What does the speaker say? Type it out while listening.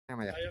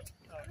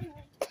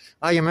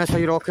Hiya, miss, are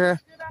you okay?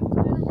 Good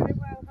afternoon, very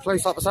well.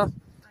 Police officer, do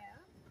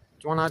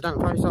you want to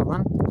identify yourself,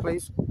 man,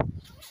 please?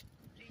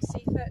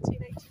 GC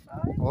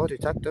 1385. Oh,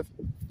 detective.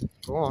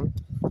 Go on.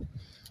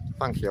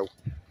 Thank you.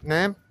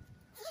 Name?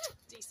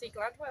 DC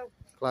Gladwell.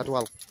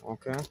 Gladwell.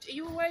 Okay. Are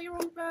you aware you're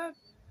on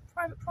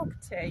private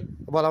property?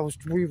 Well,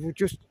 we were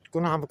just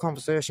going to have a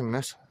conversation,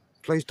 miss.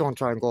 Please don't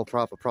try and go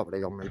private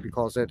property on me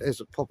because it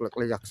is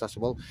publicly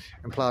accessible,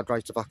 implied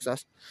rights of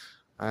access.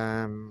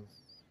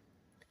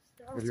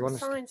 If you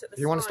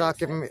want to start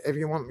giving me, if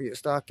you want me to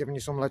start giving you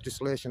some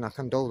legislation, I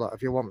can do that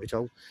if you want me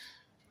to.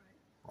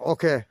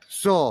 Okay,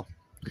 so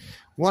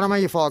what am I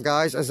here for,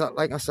 guys? Is that,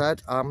 like I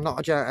said, I'm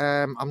not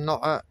an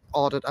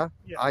auditor.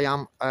 Yeah. I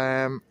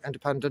am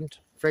independent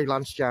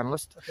freelance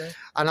journalist. Okay.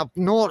 And I've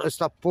noticed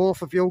that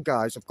both of you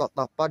guys have got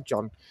that badge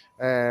on.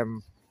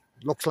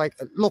 Looks like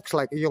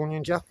a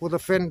Union Jack with a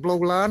thin blue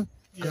line.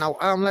 Yeah. And now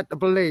I'm led to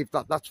believe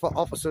that that's for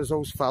officers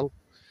who's fell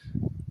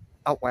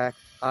out where,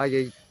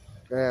 i.e.,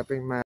 being